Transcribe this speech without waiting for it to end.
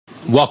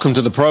Welcome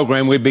to the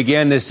program. We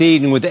begin this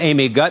evening with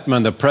Amy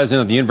Gutmann, the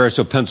president of the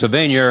University of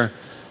Pennsylvania.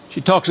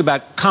 She talks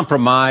about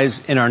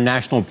compromise in our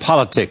national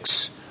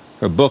politics.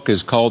 Her book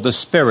is called The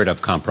Spirit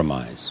of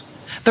Compromise.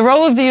 The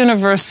role of the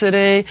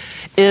university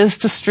is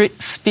to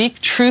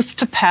speak truth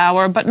to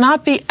power, but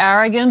not be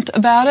arrogant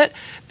about it,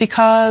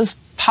 because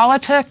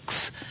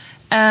politics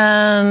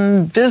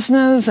and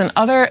business and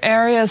other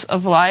areas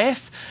of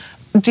life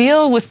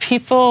deal with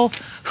people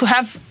who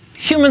have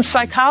human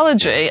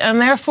psychology, and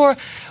therefore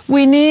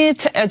we need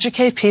to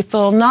educate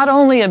people not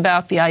only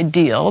about the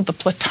ideal, the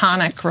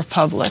Platonic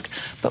republic,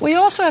 but we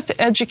also have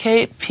to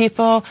educate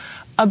people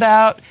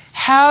about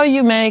how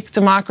you make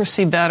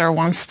democracy better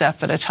one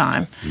step at a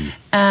time.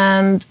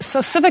 And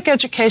so civic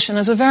education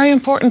is a very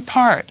important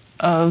part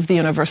of the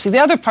university. The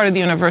other part of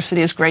the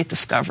university is great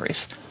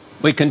discoveries.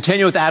 We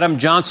continue with Adam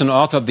Johnson,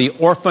 author of The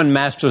Orphan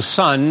Master's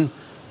Son,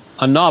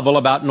 a novel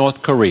about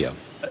North Korea.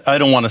 I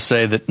don't want to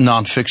say that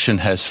nonfiction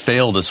has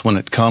failed us when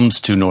it comes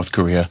to North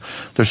Korea.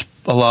 There's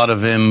a lot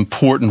of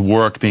important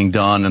work being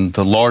done in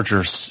the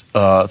larger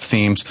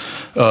themes,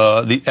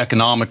 the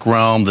economic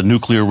realm, the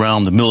nuclear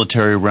realm, the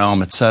military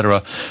realm,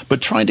 etc.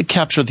 But trying to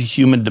capture the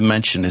human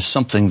dimension is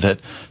something that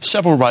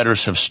several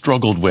writers have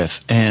struggled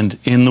with. And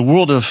in the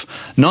world of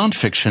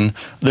nonfiction,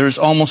 there's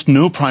almost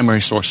no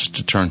primary sources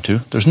to turn to.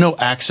 There's no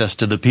access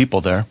to the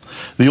people there.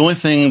 The only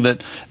thing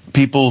that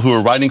people who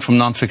are writing from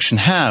nonfiction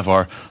have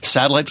are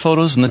satellite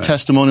photos and the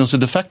testimonials of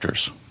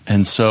defectors.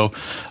 And so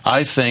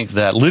I think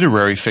that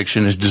literary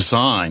fiction is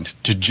designed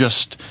to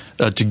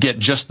get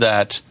just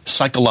that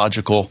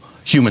psychological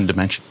human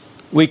dimension.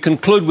 We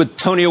conclude with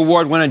Tony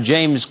Award winner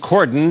James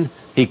Corden.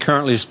 He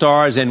currently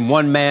stars in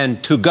One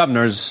Man, Two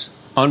Governors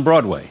on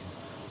Broadway.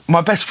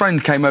 My best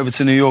friend came over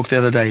to New York the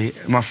other day,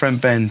 my friend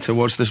Ben, to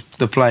watch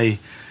the play.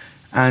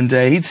 And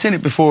he'd seen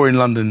it before in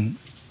London.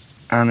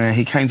 And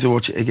he came to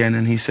watch it again,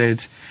 and he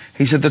said,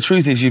 the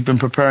truth is you've been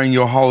preparing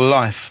your whole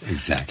life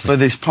for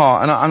this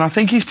part. And I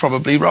think he's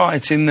probably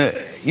right in that,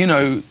 you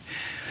know,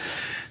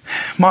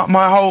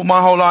 my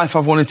whole life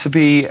I've wanted to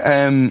be,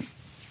 I've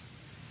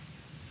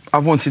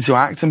wanted to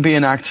act and be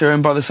an actor,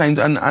 and by the same,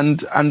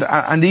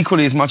 and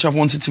equally as much I've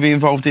wanted to be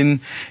involved in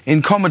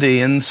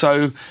comedy. And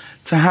so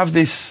to have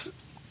this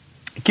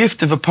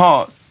gift of a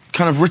part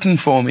kind of written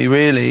for me,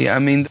 really, I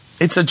mean,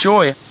 it's a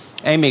joy.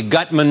 Amy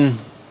Gutmann,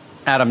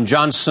 Adam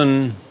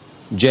Johnson,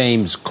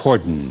 James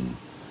Corden,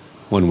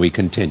 when we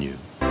continue.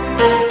 From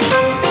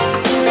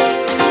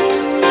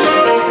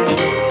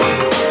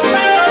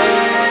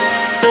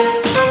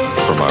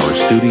our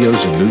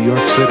studios in New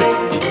York City,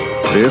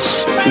 this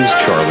is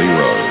Charlie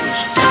Rose.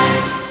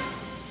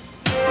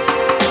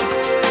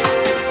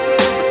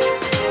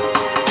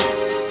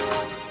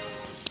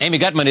 Amy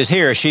Gutmann is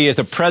here. She is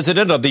the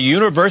president of the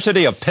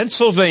University of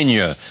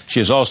Pennsylvania. She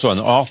is also an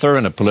author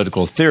and a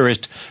political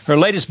theorist. Her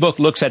latest book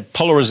looks at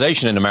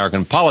polarization in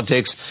American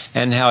politics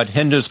and how it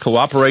hinders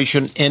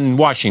cooperation in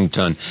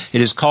Washington.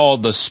 It is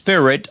called The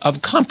Spirit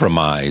of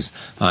Compromise.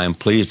 I am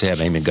pleased to have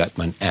Amy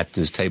Gutmann at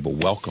this table.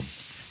 Welcome.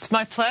 It's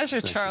my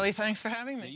pleasure, Charlie. Thanks for having me.